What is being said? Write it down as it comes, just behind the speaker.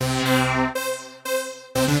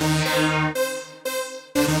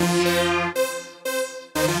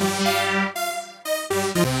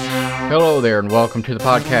Hello there, and welcome to the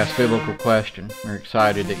podcast Biblical Question. We're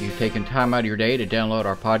excited that you've taken time out of your day to download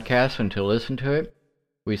our podcast and to listen to it.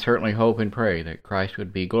 We certainly hope and pray that Christ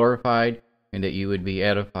would be glorified and that you would be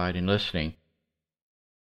edified in listening.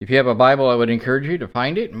 If you have a Bible, I would encourage you to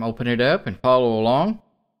find it and open it up and follow along.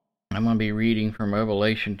 I'm going to be reading from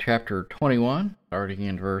Revelation chapter 21, starting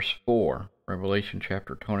in verse 4. Revelation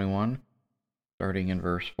chapter 21, starting in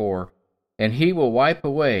verse 4. And he will wipe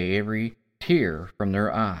away every tear from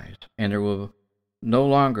their eyes, and there will no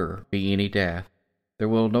longer be any death. There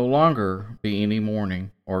will no longer be any mourning,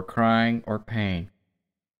 or crying, or pain.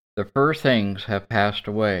 The first things have passed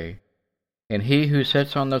away. And he who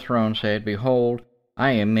sits on the throne said, Behold,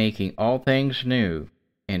 I am making all things new.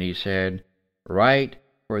 And he said, Write,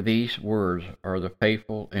 for these words are the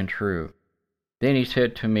faithful and true. Then he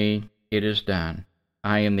said to me, It is done.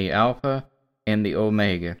 I am the Alpha and the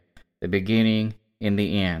Omega, the beginning and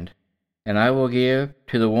the end. And I will give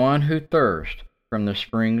to the one who thirsts from the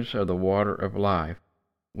springs of the water of life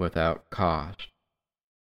without cost.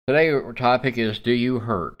 Today our topic is, do you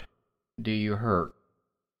hurt? Do you hurt?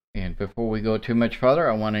 And before we go too much further,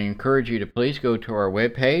 I want to encourage you to please go to our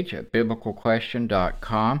webpage at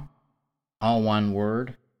biblicalquestion.com, all one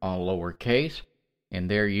word, all lowercase,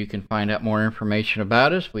 and there you can find out more information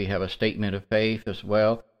about us. We have a statement of faith as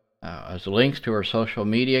well as links to our social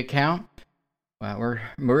media account. We're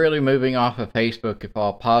really moving off of Facebook if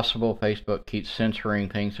all possible. Facebook keeps censoring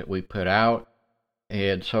things that we put out.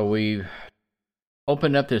 And so we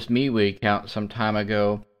opened up this MeWe account some time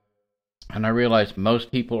ago. And I realized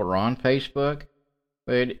most people are on Facebook.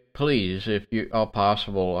 But please, if you all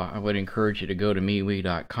possible, I would encourage you to go to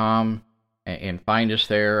MeWe.com and find us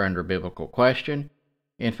there under Biblical Question.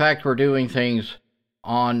 In fact, we're doing things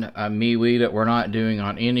on MeWe that we're not doing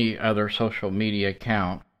on any other social media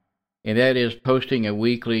account. And that is posting a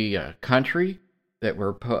weekly country that we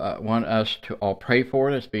want us to all pray for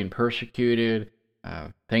that's being persecuted,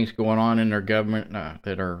 things going on in their government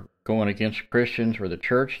that are going against Christians or the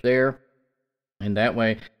church there. And that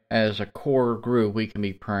way, as a core group, we can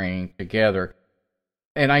be praying together.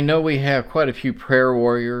 And I know we have quite a few prayer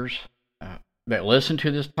warriors that listen to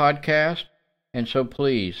this podcast. And so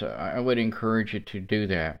please, I would encourage you to do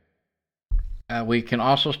that. We can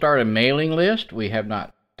also start a mailing list. We have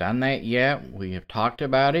not done that yet. We have talked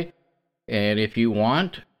about it, and if you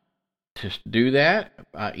want to do that,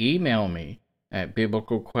 email me at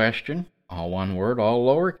biblicalquestion, all one word, all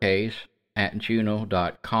lowercase,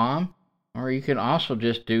 @gmail.com, or you can also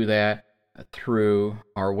just do that through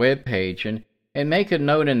our webpage and make a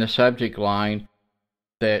note in the subject line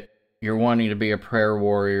that you're wanting to be a prayer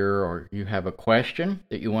warrior, or you have a question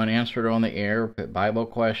that you want answered on the air, put Bible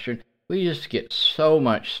question. We just get so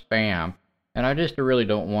much spam. And I just really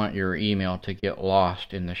don't want your email to get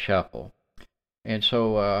lost in the shuffle. And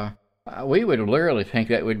so we would literally think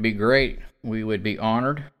that would be great. We would be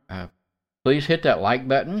honored. Please hit that like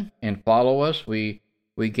button and follow us. We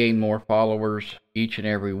gain more followers each and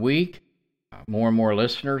every week, more and more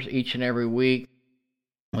listeners each and every week.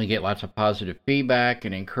 We get lots of positive feedback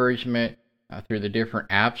and encouragement through the different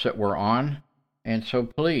apps that we're on. And so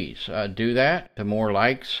please do that. The more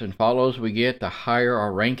likes and follows we get, the higher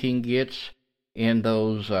our ranking gets in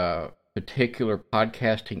those particular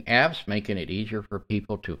podcasting apps, making it easier for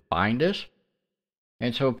people to find us.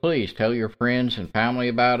 And so please tell your friends and family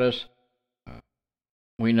about us.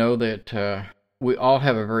 We know that we all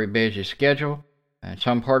have a very busy schedule. In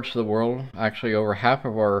some parts of the world, actually over half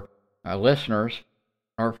of our listeners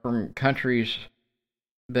are from countries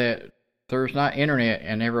that there's not internet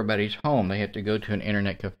in everybody's home. They have to go to an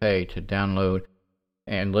internet cafe to download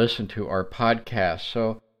and listen to our podcast.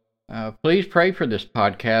 So please pray for this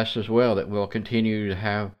podcast as well, that we'll continue to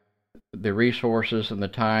have the resources and the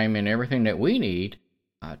time and everything that we need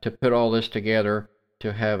to put all this together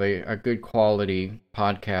to have a good quality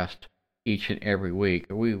podcast each and every week.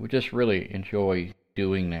 We just really enjoy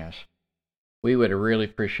doing this. We would really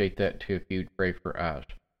appreciate that too if you'd pray for us.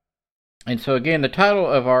 And so again, the title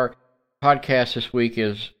of our podcast this week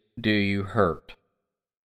is, Do You Hurt?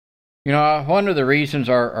 You know, one of the reasons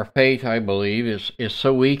our faith, I believe, is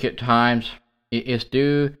so weak at times is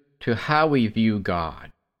due to how we view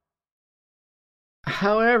God.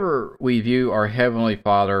 However we view our Heavenly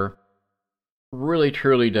Father really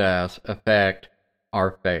truly does affect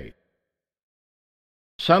our faith.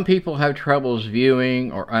 Some people have troubles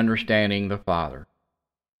viewing or understanding the Father,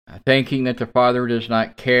 thinking that the Father does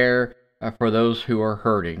not care for those who are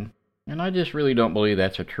hurting. And I just really don't believe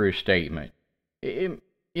that's a true statement.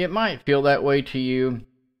 It might feel that way to you,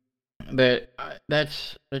 but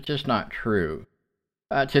that's just not true.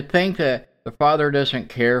 To think that the Father doesn't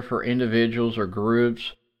care for individuals or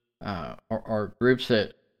groups or groups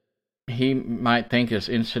that he might think is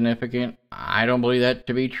insignificant. I don't believe that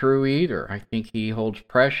to be true either. I think he holds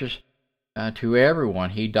precious to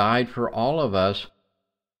everyone. He died for all of us,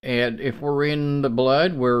 and if we're in the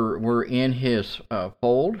blood, we're in his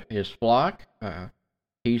fold, his flock.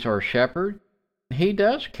 He's our shepherd. He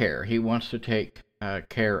does care. He wants to take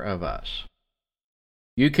care of us.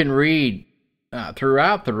 You can read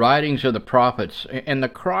throughout the writings of the prophets and the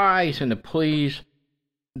cries and the pleas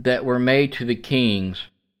that were made to the kings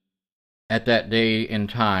at that day and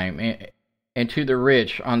time, and to the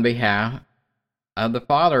rich on behalf of the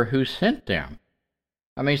Father who sent them.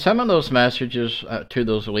 I mean, some of those messages to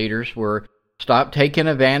those leaders were, stop taking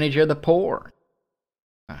advantage of the poor,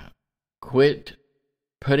 quit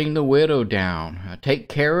putting the widow down, take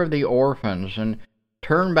care of the orphans, and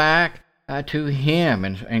turn back to him,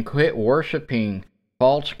 and quit worshiping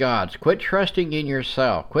false gods. Quit trusting in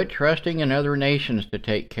yourself. Quit trusting in other nations to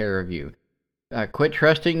take care of you. Quit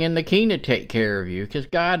trusting in the king to take care of you, because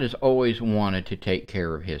God has always wanted to take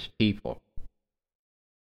care of his people.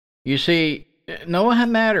 You see, no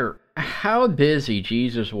matter how busy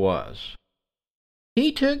Jesus was,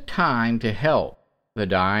 he took time to help the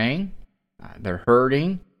dying, the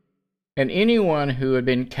hurting, and anyone who had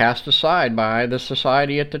been cast aside by the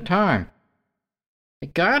society at the time.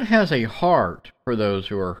 God has a heart for those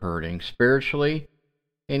who are hurting spiritually,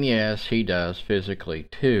 and yes, he does physically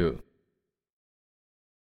too.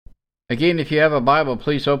 Again, if you have a Bible,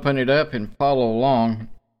 please open it up and follow along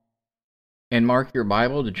and mark your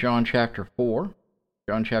Bible to John chapter 4.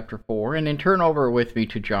 John chapter 4, and then turn over with me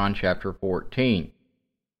to John chapter 14.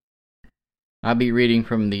 I'll be reading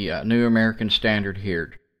from the New American Standard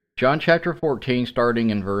here. John chapter 14, starting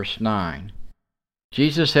in verse 9.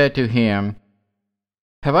 Jesus said to him,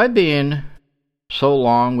 "Have I been so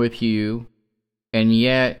long with you, and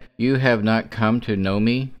yet you have not come to know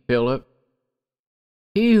me, Philip?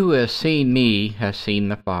 He who has seen me has seen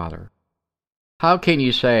the Father. How can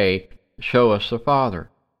you say, 'Show us the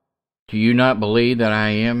Father'? Do you not believe that I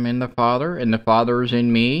am in the Father, and the Father is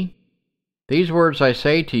in me? These words I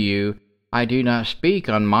say to you, I do not speak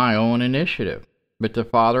on my own initiative, but the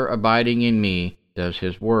Father abiding in me does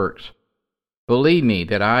his works. Believe me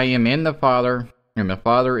that I am in the Father, and the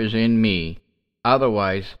Father is in me.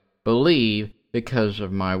 Otherwise, believe because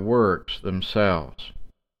of my works themselves."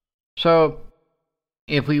 So,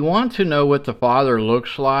 if we want to know what the Father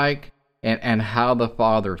looks like and how the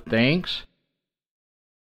Father thinks,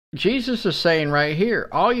 Jesus is saying right here,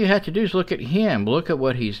 all you have to do is look at him. Look at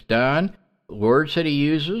what he's done, the words that he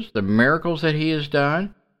uses, the miracles that he has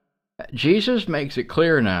done. Jesus makes it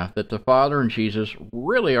clear enough that the Father and Jesus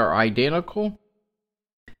really are identical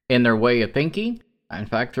in their way of thinking. In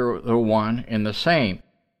fact, they're one and the same.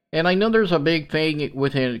 And I know there's a big thing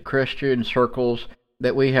within Christian circles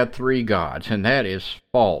that we have three gods, and that is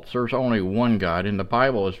false. There's only one God, and the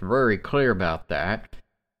Bible is very clear about that.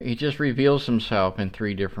 He just reveals himself in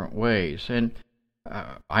three different ways. And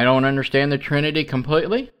I don't understand the Trinity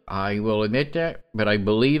completely. I will admit that, but I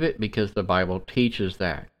believe it because the Bible teaches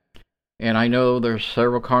that. And I know there's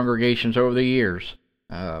several congregations over the years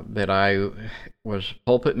that I was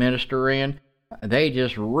pulpit minister in. They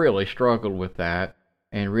just really struggled with that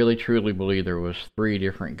and really truly believe there was three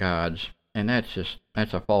different gods. And that's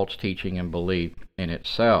a false teaching and belief in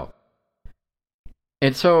itself.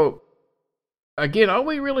 And so, again, all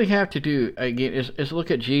we really have to do, again, is look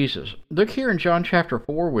at Jesus. Look here in John chapter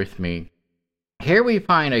 4 with me. Here we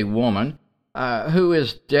find a woman who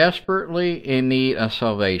is desperately in need of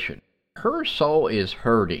salvation. Her soul is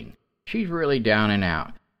hurting. She's really down and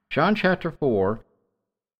out. John chapter 4,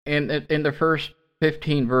 in the first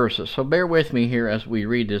 15 verses. So bear with me here as we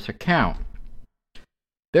read this account.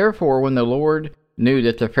 Therefore, when the Lord knew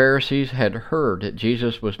that the Pharisees had heard that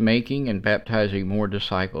Jesus was making and baptizing more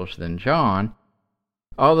disciples than John,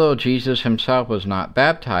 although Jesus himself was not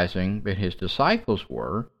baptizing, but his disciples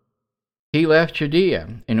were, he left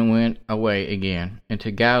Judea and went away again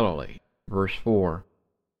into Galilee. Verse 4.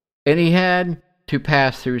 And he had to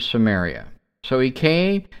pass through Samaria. So he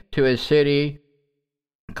came to a city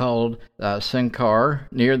called Sychar,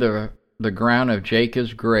 near the ground of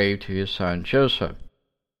Jacob's grave to his son Joseph.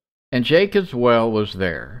 And Jacob's well was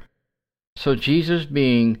there. So Jesus,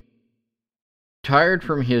 being tired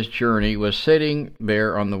from his journey, was sitting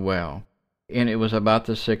there on the well, and it was about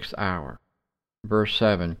the 6th hour. Verse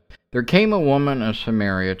 7. There came a woman of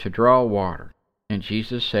Samaria to draw water, and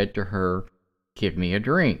Jesus said to her, "Give me a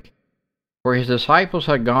drink." For his disciples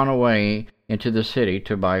had gone away into the city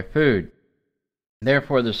to buy food.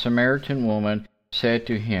 Therefore the Samaritan woman said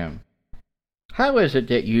to him, How is it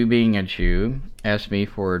that you, being a Jew, ask me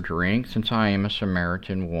for a drink, since I am a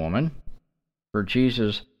Samaritan woman? For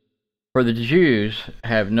the Jews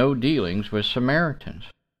have no dealings with Samaritans.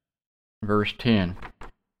 Verse 10.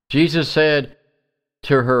 Jesus said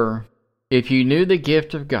to her, "If you knew the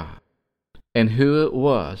gift of God, and who it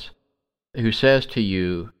was who says to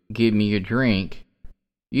you, 'Give me a drink,'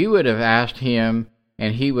 you would have asked him,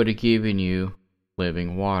 and he would have given you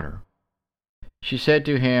living water." She said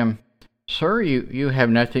to him, "Sir, you have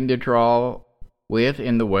nothing to draw with,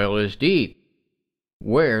 and the well is deep.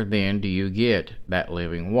 Where, then, do you get that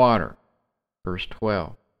living water?" Verse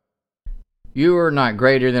 12. "You are not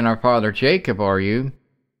greater than our father Jacob, are you?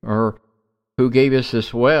 Or who gave us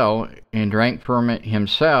this well, and drank from it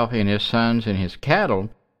himself, and his sons, and his cattle?"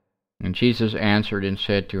 And Jesus answered and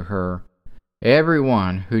said to her,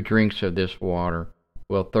 "Everyone who drinks of this water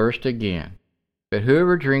will thirst again. But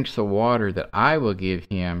whoever drinks the water that I will give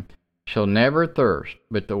him shall never thirst,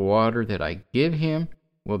 but the water that I give him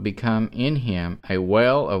will become in him a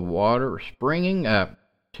well of water springing up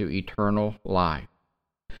to eternal life."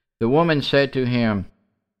 The woman said to him,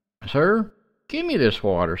 "Sir, give me this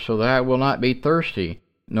water, so that I will not be thirsty,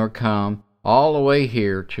 nor come all the way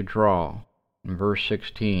here to draw." In verse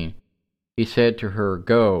 16, he said to her,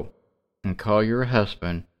 "Go and call your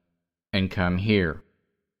husband and come here."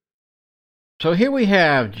 So here we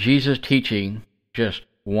have Jesus teaching just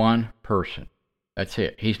one person. That's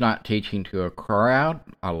it. He's not teaching to a crowd,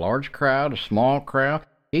 a large crowd, a small crowd.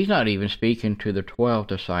 He's not even speaking to the 12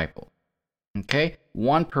 disciples. Okay?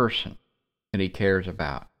 One person that he cares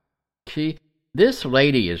about. See, this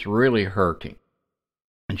lady is really hurting.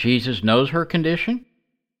 And Jesus knows her condition.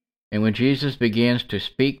 And when Jesus begins to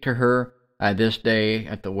speak to her this day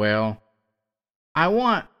at the well, I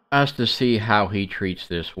want us to see how he treats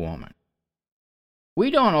this woman. We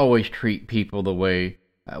don't always treat people the way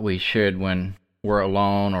we should when we're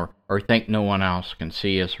alone or think no one else can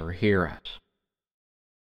see us or hear us.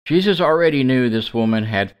 Jesus already knew this woman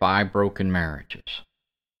had 5 broken marriages.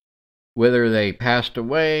 Whether they passed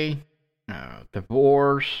away,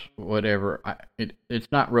 divorce, whatever,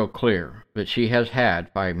 it's not real clear. But she has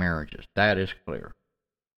had 5 marriages. That is clear.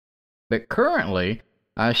 But currently,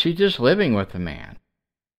 she's just living with a man.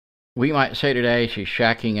 We might say today she's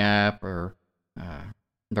shacking up, or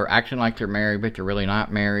they're acting like they're married, but they're really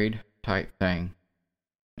not married, type thing.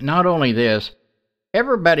 Not only this,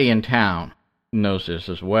 everybody in town knows this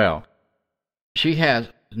as well. She has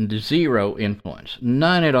 0 influence,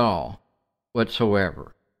 none at all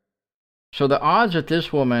whatsoever. So the odds that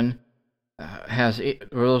this woman has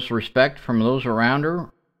those respect from those around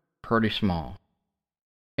her, pretty small.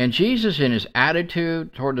 And Jesus, in his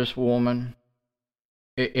attitude toward this woman,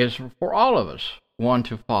 is for all of us one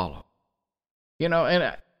to follow. You know,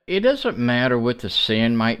 and it doesn't matter what the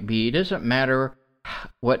sin might be. It doesn't matter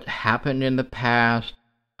what happened in the past,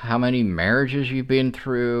 how many marriages you've been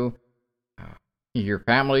through, your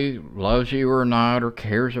family loves you or not, or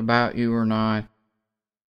cares about you or not.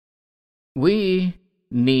 We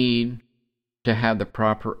need to have the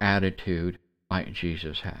proper attitude like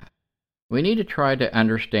Jesus had. We need to try to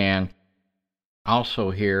understand also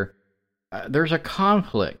here, there's a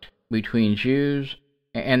conflict between Jews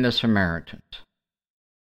and the Samaritans.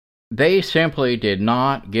 They simply did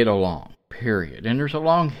not get along, period. And there's a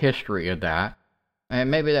long history of that. And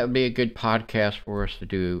maybe that would be a good podcast for us to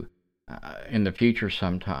do in the future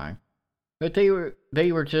sometime. But they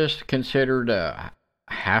were just considered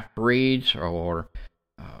half-breeds, or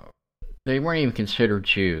they weren't even considered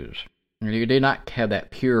Jews. They did not have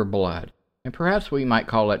that pure blood. And perhaps we might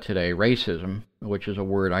call it today racism, which is a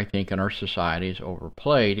word I think in our society is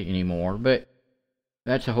overplayed anymore. But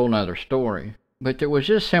that's a whole nother story. But there was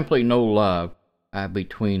just simply no love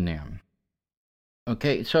between them.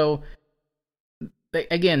 Okay, so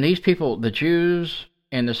again, these people, the Jews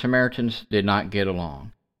and the Samaritans, did not get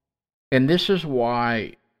along. And this is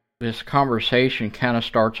why this conversation kind of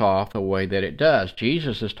starts off the way that it does.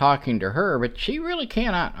 Jesus is talking to her, but she really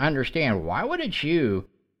cannot understand, why would a Jew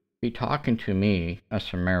be talking to me, a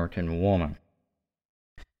Samaritan woman?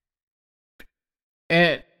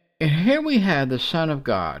 And here we have the Son of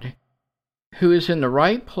God, who is in the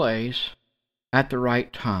right place at the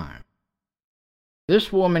right time.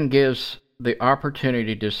 This woman gives the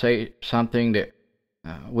opportunity to say something that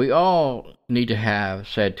we all need to have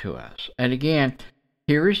said to us. And again,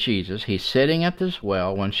 here is Jesus. He's sitting at this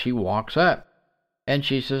well when she walks up. And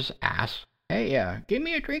Jesus asks, "Hey, give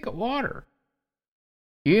me a drink of water."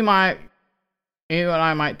 You and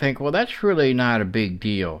I might think, well, that's really not a big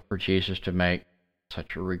deal for Jesus to make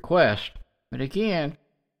such a request. But again,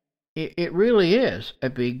 it really is a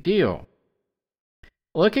big deal.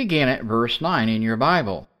 Look again at verse 9 in your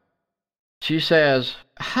Bible. She says,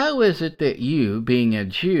 "How is it that you, being a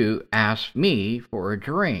Jew, ask me for a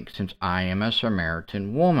drink, since I am a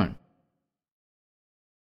Samaritan woman?"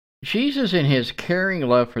 Jesus, in his caring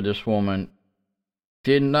love for this woman,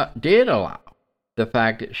 did allow the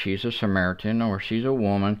fact that she's a Samaritan or she's a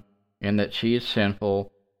woman and that she is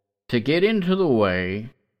sinful to get into the way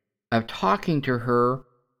of talking to her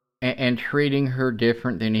and treating her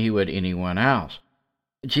different than he would anyone else.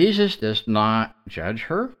 Jesus does not judge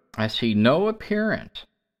her. I see no appearance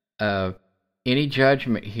of any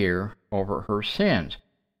judgment here over her sins.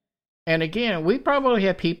 And again, we probably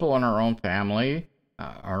have people in our own family,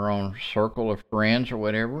 our own circle of friends or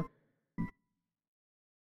whatever,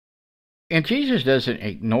 and Jesus doesn't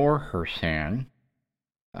ignore her sin,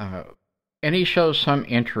 and he shows some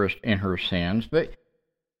interest in her sins,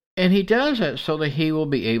 and he does it so that he will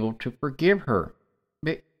be able to forgive her.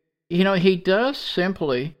 But, he does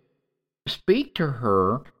simply speak to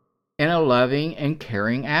her in a loving and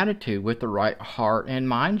caring attitude with the right heart and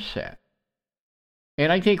mindset.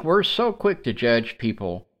 And I think we're so quick to judge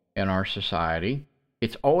people in our society.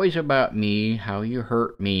 It's always about me, how you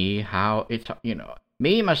hurt me, how it's,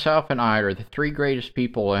 me, myself, and I are the three greatest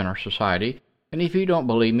people in our society. And if you don't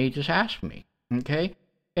believe me, just ask me, okay?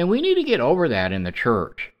 And we need to get over that in the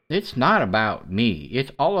church. It's not about me. It's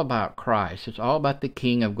all about Christ. It's all about the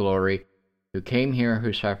King of Glory who came here,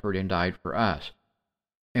 who suffered and died for us.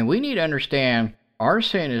 And we need to understand our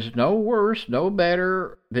sin is no worse, no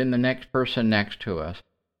better than the next person next to us.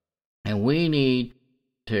 And we need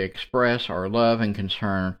to express our love and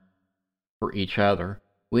concern for each other.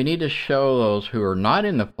 We need to show those who are not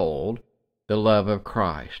in the fold the love of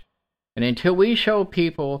Christ. And until we show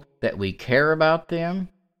people that we care about them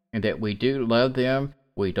and that we do love them,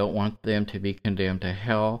 we don't want them to be condemned to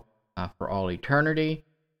hell for all eternity.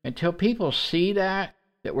 Until people see that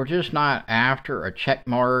we're just not after a check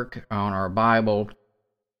mark on our Bible.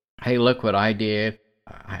 Hey, look what I did.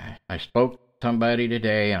 I spoke to somebody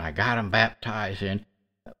today and I got them baptized. And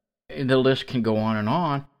the list can go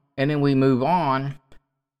on. And then we move on.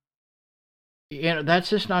 That's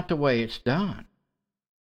just not the way it's done.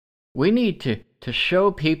 We need to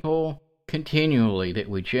show people continually that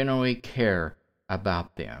we genuinely care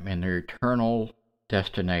about them and their eternal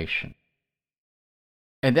destination.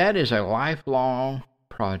 And that is a lifelong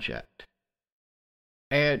project.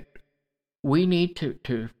 And we need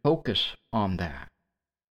to focus on that.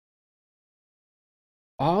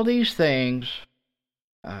 All these things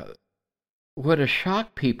would have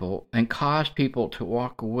shocked people and caused people to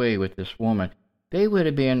walk away with this woman. They would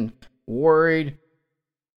have been worried.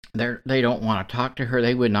 They don't want to talk to her.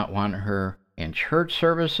 They would not want her in church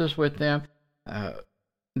services with them.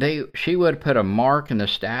 She would put a mark in the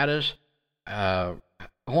status.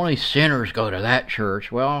 Only sinners go to that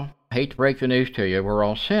church. Well, I hate to break the news to you, we're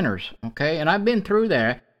all sinners, okay? And I've been through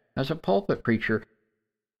that as a pulpit preacher.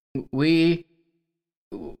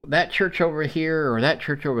 That church over here or that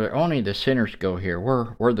church over there, only the sinners go here.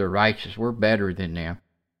 We're the righteous. We're better than them.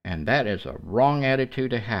 And that is a wrong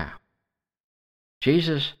attitude to have.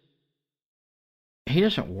 Jesus, he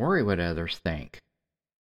doesn't worry what others think.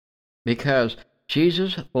 Because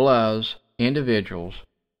Jesus loves individuals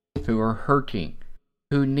who are hurting,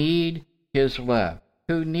 who need his love,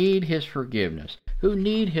 who need his forgiveness, who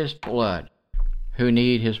need his blood, who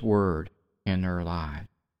need his word in their lives.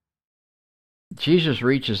 Jesus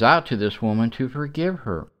reaches out to this woman to forgive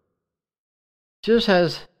her, just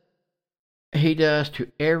as he does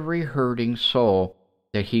to every hurting soul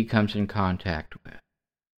that he comes in contact with.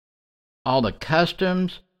 All the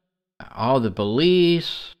customs, all the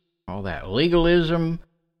beliefs, all that legalism,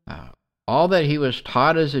 all that he was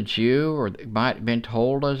taught as a Jew, or might have been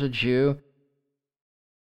told as a Jew,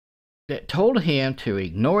 that told him to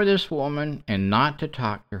ignore this woman and not to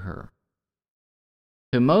talk to her.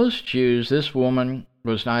 To most Jews, this woman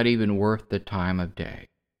was not even worth the time of day.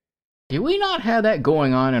 Do we not have that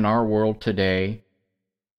going on in our world today?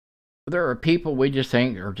 There are people we just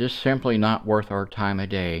think are just simply not worth our time of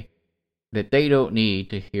day, that they don't need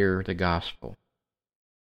to hear the gospel.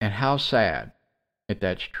 And how sad if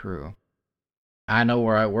that's true. I know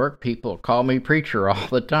where I work, people call me preacher all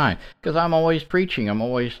the time because I'm always preaching. I'm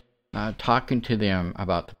always talking to them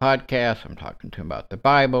about the podcast. I'm talking to them about the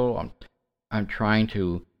Bible. I'm trying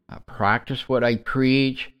to practice what I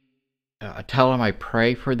preach. I tell them I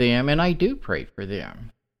pray for them, and I do pray for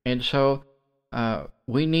them. And so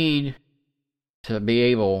we need to be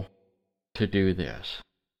able to do this.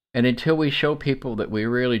 And until we show people that we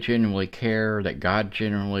really genuinely care, that God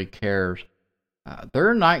genuinely cares,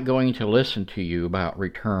 they're not going to listen to you about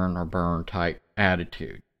return or burn type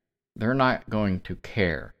attitude. they're not going to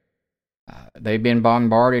care. They've been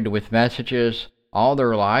bombarded with messages all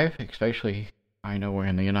their life, especially, I know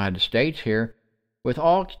in the United States here, with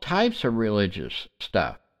all types of religious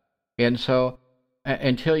stuff. And so,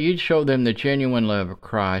 until you show them the genuine love of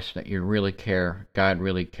Christ, that you really care, God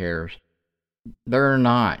really cares, they're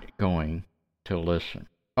not going to listen.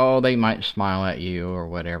 Oh, they might smile at you or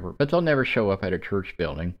whatever, but they'll never show up at a church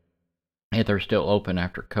building if they're still open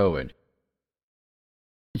after COVID.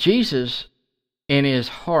 Jesus, in his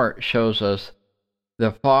heart, shows us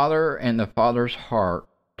the Father and the Father's heart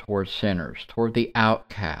toward sinners, toward the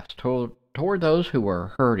outcast, toward those who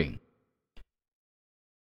are hurting.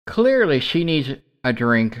 Clearly, she needs a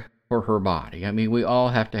drink for her body. I mean, we all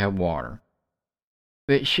have to have water.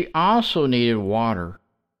 But she also needed water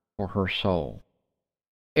for her soul.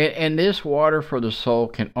 And this water for the soul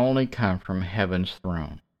can only come from heaven's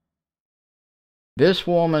throne. This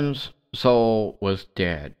woman's soul was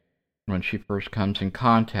dead when she first comes in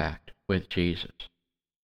contact with Jesus.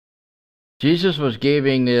 Jesus was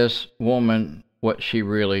giving this woman what she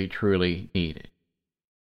really, truly needed.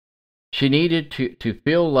 She needed to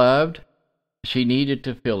feel loved. She needed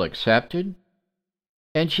to feel accepted.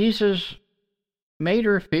 And Jesus made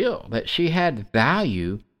her feel that she had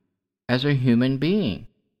value as a human being.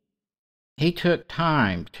 He took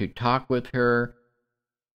time to talk with her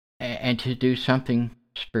and to do something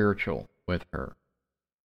spiritual with her.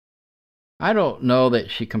 I don't know that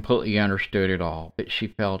she completely understood it all, but she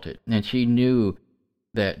felt it, and she knew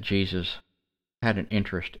that Jesus had an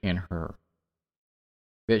interest in her.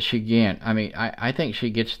 But I think she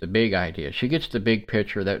gets the big idea. She gets the big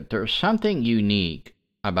picture that there's something unique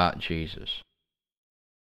about Jesus.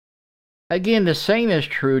 Again, the same is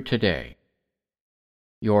true today.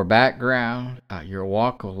 Your background, your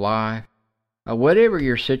walk of life, whatever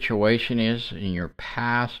your situation is in your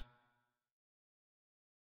past,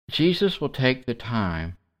 Jesus will take the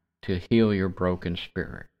time to heal your broken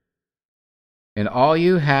spirit. And all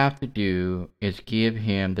you have to do is give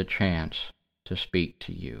him the chance to speak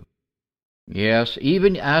to you. Yes,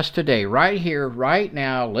 even us today, right here, right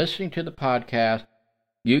now, listening to the podcast,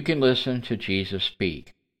 you can listen to Jesus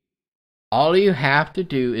speak. All you have to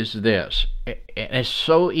do is this. And it's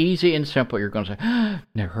so easy and simple. You're going to say,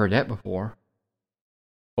 never heard that before.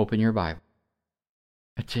 Open your Bible.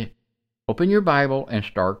 That's it. Open your Bible and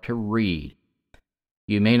start to read.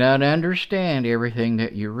 You may not understand everything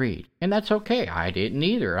that you read, and that's okay. I didn't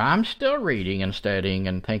either. I'm still reading and studying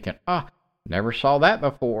and thinking, never saw that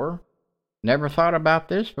before. Never thought about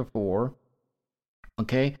this before.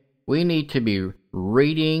 Okay? We need to be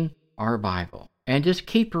reading our Bible. And just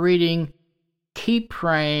keep reading, keep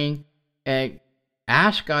praying, and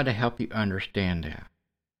ask God to help you understand that.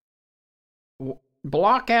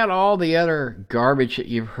 Block out all the other garbage that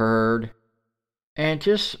you've heard and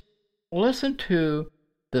just listen to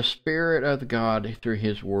the Spirit of God through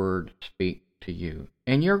His Word speak to you.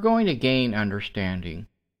 And you're going to gain understanding.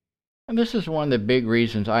 And this is one of the big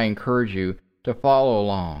reasons I encourage you to follow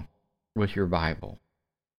along with your Bible.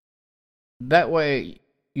 That way,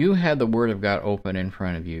 you have the Word of God open in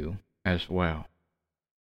front of you as well.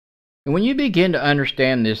 And when you begin to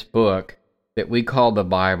understand this book that we call the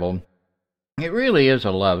Bible, it really is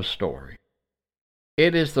a love story.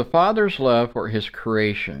 It is the Father's love for His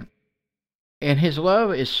creation. And His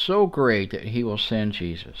love is so great that He will send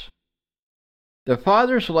Jesus. The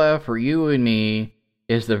Father's love for you and me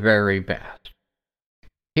is the very best.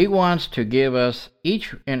 He wants to give us,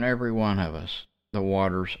 each and every one of us, the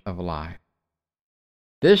waters of life.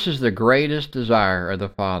 This is the greatest desire of the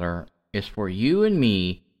Father, is for you and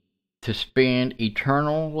me to spend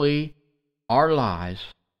eternally our lives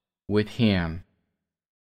with Him.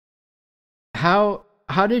 How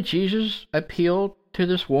did Jesus appeal to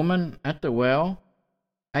this woman at the well?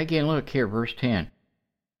 Again, look here, verse 10.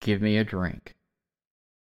 Give me a drink.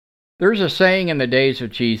 There's a saying in the days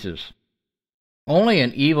of Jesus, only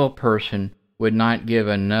an evil person would not give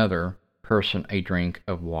another person a drink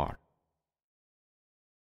of water.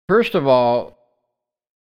 First of all,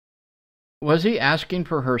 was he asking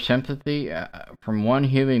for her sympathy from one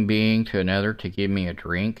human being to another to give me a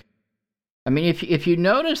drink? I mean, if you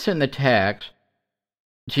notice in the text,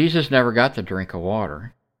 Jesus never got the drink of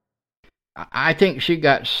water. I think she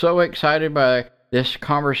got so excited by this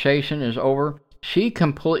conversation is over, she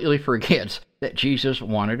completely forgets that Jesus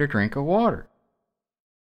wanted a drink of water.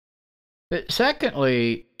 But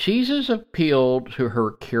secondly, Jesus appealed to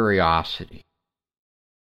her curiosity.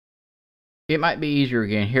 It might be easier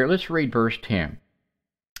again. Here, let's read verse 10.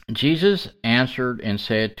 Jesus answered and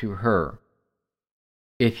said to her,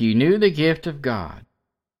 if you knew the gift of God,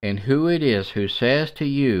 and who it is who says to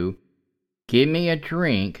you, give me a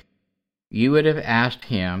drink, you would have asked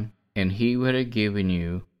him, and he would have given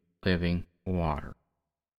you living water.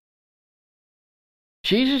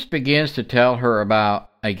 Jesus begins to tell her about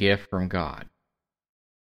a gift from God,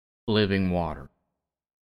 living water.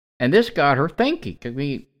 And this got her thinking. I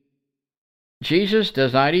mean, Jesus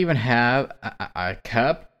does not even have a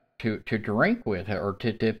cup to drink with or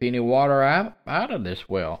to dip any water out of this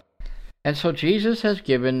well. And so Jesus has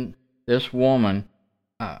given this woman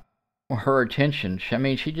her attention.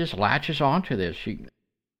 She just latches onto this.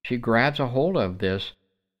 She grabs a hold of this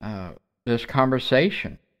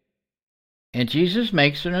conversation. And Jesus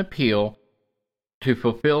makes an appeal to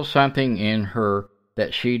fulfill something in her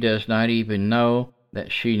that she does not even know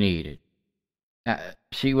that she needed.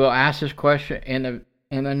 She will ask this question in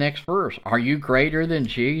the next verse. Are you greater than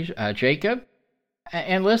Jacob?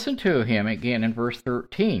 And listen to him again in verse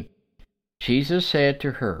 13. Jesus said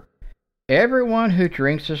to her, everyone who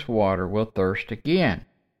drinks this water will thirst again.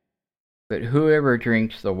 But whoever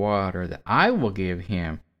drinks the water that I will give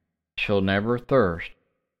him shall never thirst.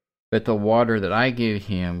 But the water that I give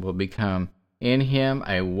him will become in him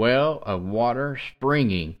a well of water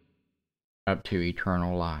springing up to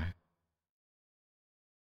eternal life.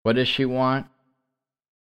 What does she want?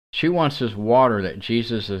 She wants this water that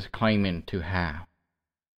Jesus is claiming to have.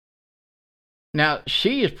 Now,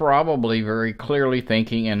 she is probably very clearly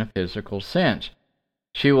thinking in a physical sense.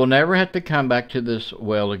 She will never have to come back to this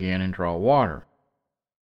well again and draw water.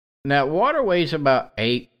 Now, water weighs about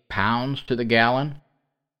 8 pounds to the gallon,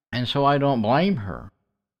 and so I don't blame her.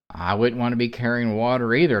 I wouldn't want to be carrying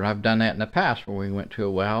water either, and I've done that in the past where we went to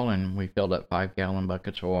a well and we filled up 5-gallon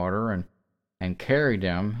buckets of water and carried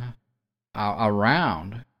them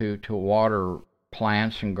around to water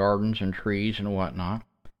plants and gardens and trees and whatnot.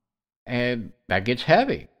 And that gets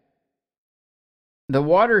heavy. The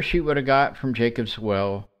water she would have got from Jacob's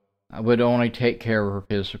well would only take care of her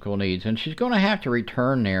physical needs, and she's going to have to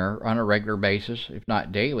return there on a regular basis, if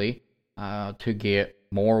not daily, to get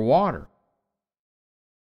more water.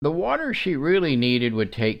 The water she really needed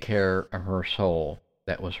would take care of her soul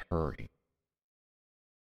that was hurting.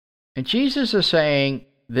 And Jesus is saying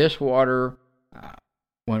this water,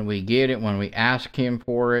 when we get it, when we ask him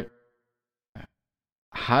for it,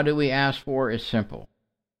 how do we ask for it? It's simple.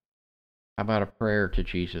 How about a prayer to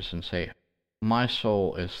Jesus and say, my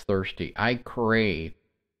soul is thirsty. I crave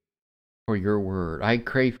for your word. I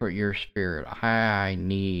crave for your spirit. I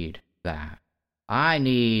need that. I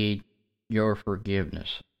need your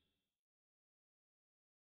forgiveness.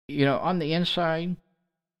 You know, on the inside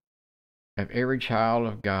of every child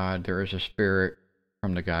of God, there is a spirit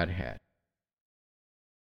from the Godhead.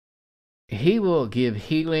 He will give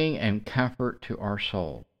healing and comfort to our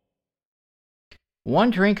soul. One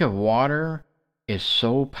drink of water is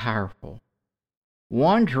so powerful.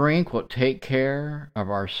 One drink will take care of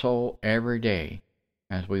our soul every day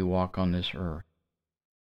as we walk on this earth.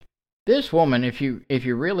 This woman, if you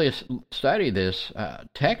really study this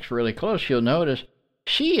text really close, you'll notice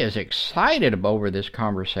she is excited over this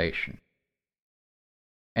conversation.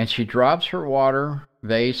 And she drops her water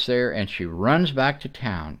vase there and she runs back to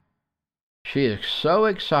town. She is so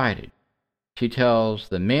excited. She tells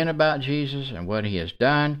the men about Jesus and what he has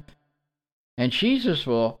done. And Jesus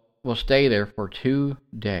will stay there for 2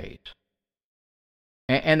 days.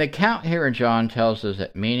 And the account here in John tells us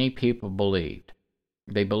that many people believed.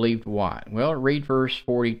 They believed what? Well, read verse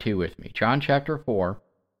 42 with me. John chapter 4,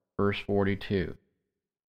 verse 42.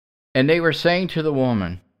 And they were saying to the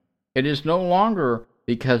woman, it is no longer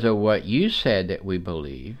because of what you said that we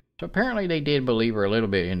believe. So apparently they did believe her a little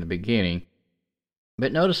bit in the beginning.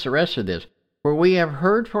 But notice the rest of this. For we have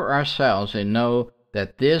heard for ourselves and know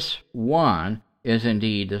that this one is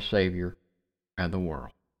indeed the Savior of the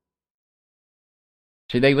world.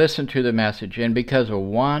 See, they listened to the message, and because of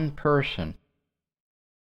one person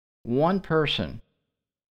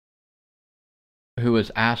who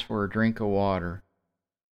was asked for a drink of water,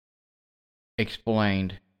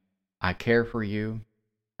 explained, I care for you,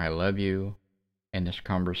 I love you, in this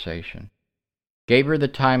conversation. Gave her the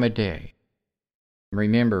time of day.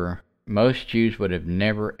 Remember, most Jews would have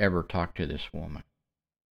never ever talked to this woman.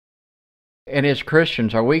 And as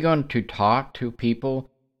Christians, are we going to talk to people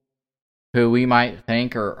who we might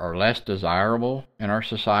think are less desirable in our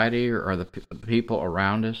society or the people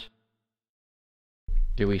around us?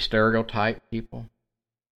 Do we stereotype people?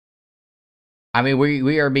 I mean,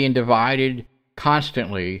 we are being divided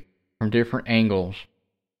constantly from different angles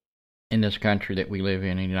in this country that we live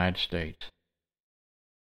in the United States.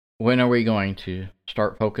 When are we going to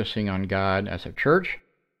start focusing on God as a church,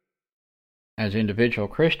 as individual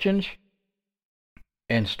Christians,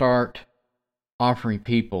 and start offering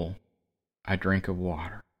people a drink of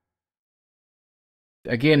water?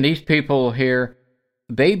 Again, these people here,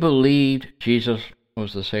 they believed Jesus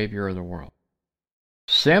was the Savior of the world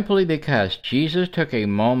simply because Jesus took a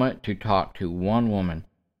moment to talk to one woman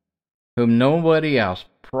whom nobody else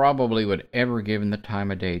probably would ever give the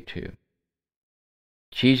time of day to.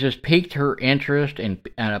 Jesus piqued her interest and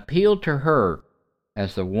appealed to her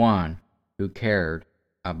as the one who cared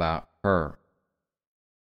about her.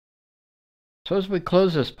 So as we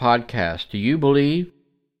close this podcast, do you believe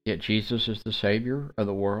that Jesus is the Savior of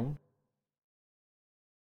the world?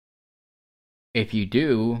 If you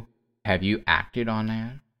do, have you acted on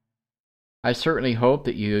that? I certainly hope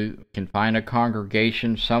that you can find a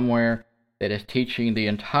congregation somewhere that is teaching the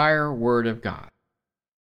entire Word of God.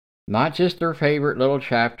 Not just their favorite little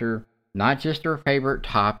chapter, not just their favorite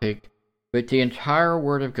topic, but the entire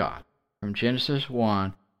Word of God, from Genesis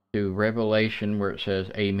 1 to Revelation where it says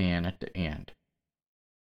Amen at the end.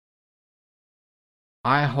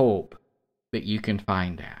 I hope that you can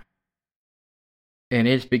find that. And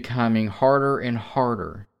it's becoming harder and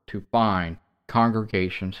harder to find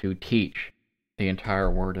congregations who teach the entire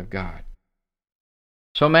Word of God.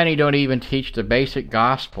 So many don't even teach the basic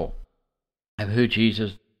gospel of who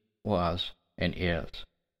Jesus was and is.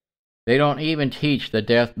 They don't even teach the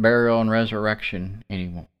death, burial, and resurrection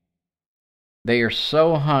anymore. They are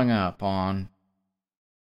so hung up on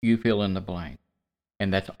you fill in the blank.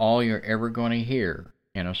 And that's all you're ever going to hear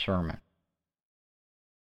in a sermon.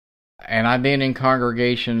 And I've been in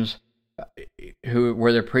congregations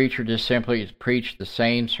where the preacher just simply preached the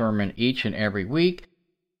same sermon each and every week.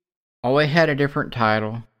 Always had a different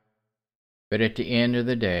title, but at the end of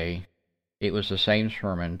the day, it was the same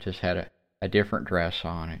sermon, just had a different dress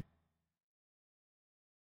on it.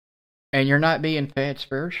 And you're not being fed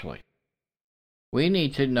spiritually. We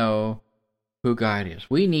need to know who God is.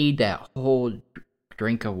 We need that whole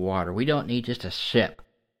drink of water. We don't need just a sip.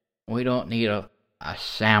 We don't need a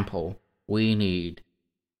sample. We need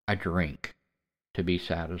a drink to be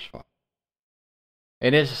satisfied.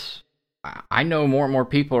 I know more and more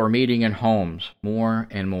people are meeting in homes, more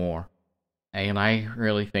and more. And I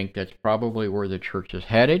really think that's probably where the church is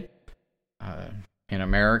headed. In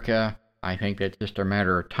America, I think that's just a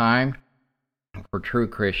matter of time for true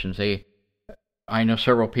Christians. I know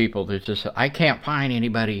several people that just say, I can't find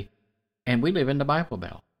anybody, and we live in the Bible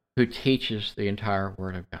Belt, who teaches the entire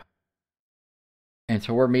Word of God. And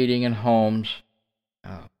so we're meeting in homes.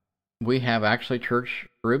 We have actually church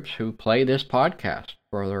groups who play this podcast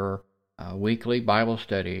for their weekly Bible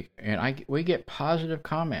study, and we get positive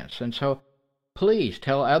comments. And so please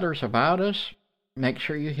tell others about us. Make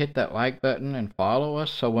sure you hit that like button and follow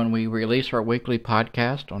us so when we release our weekly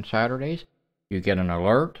podcast on Saturdays, you get an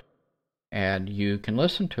alert and you can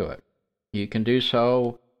listen to it. You can do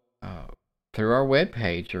so through our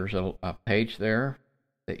webpage. There's a page there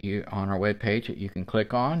on our webpage that you can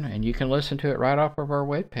click on, and you can listen to it right off of our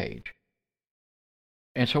webpage.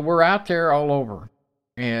 And so we're out there all over.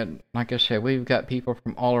 And like I said, we've got people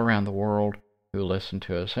from all around the world who listen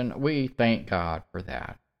to us, and we thank God for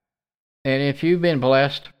that. And if you've been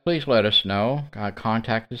blessed, please let us know.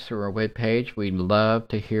 Contact us through our webpage. We'd love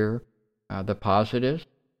to hear the positives.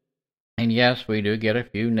 And yes, we do get a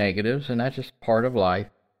few negatives, and that's just part of life.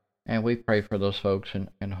 And we pray for those folks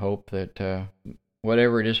and hope that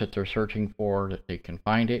whatever it is that they're searching for, that they can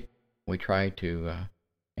find it. We try to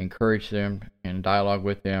encourage them and dialogue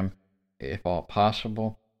with them if all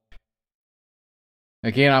possible.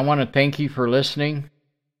 Again, I want to thank you for listening.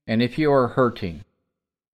 And if you are hurting,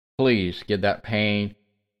 please give that pain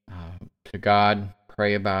to God.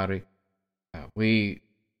 Pray about it. We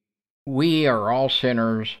are all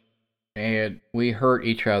sinners, and we hurt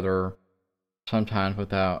each other sometimes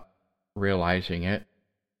without realizing it.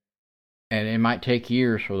 And it might take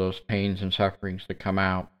years for those pains and sufferings to come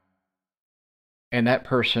out. And that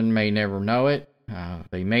person may never know it.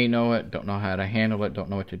 They may know it, don't know how to handle it, don't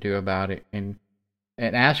know what to do about it. And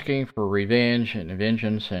asking for revenge and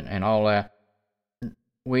vengeance and all that,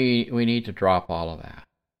 we need to drop all of that.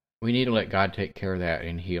 We need to let God take care of that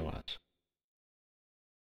and heal us.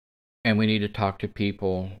 And we need to talk to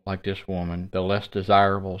people like this woman, the less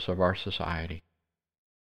desirables of our society.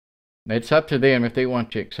 It's up to them if they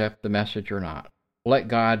want to accept the message or not. Let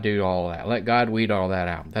God do all that. Let God weed all that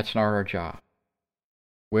out. That's not our job.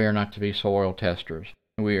 We are not to be soil testers.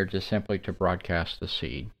 We are just simply to broadcast the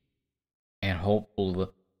seed. And hopefully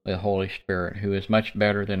the Holy Spirit, who is much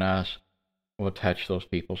better than us, will touch those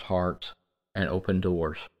people's hearts and open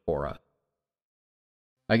doors for us.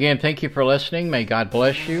 Again, thank you for listening. May God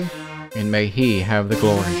bless you, and may He have the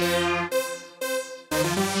glory.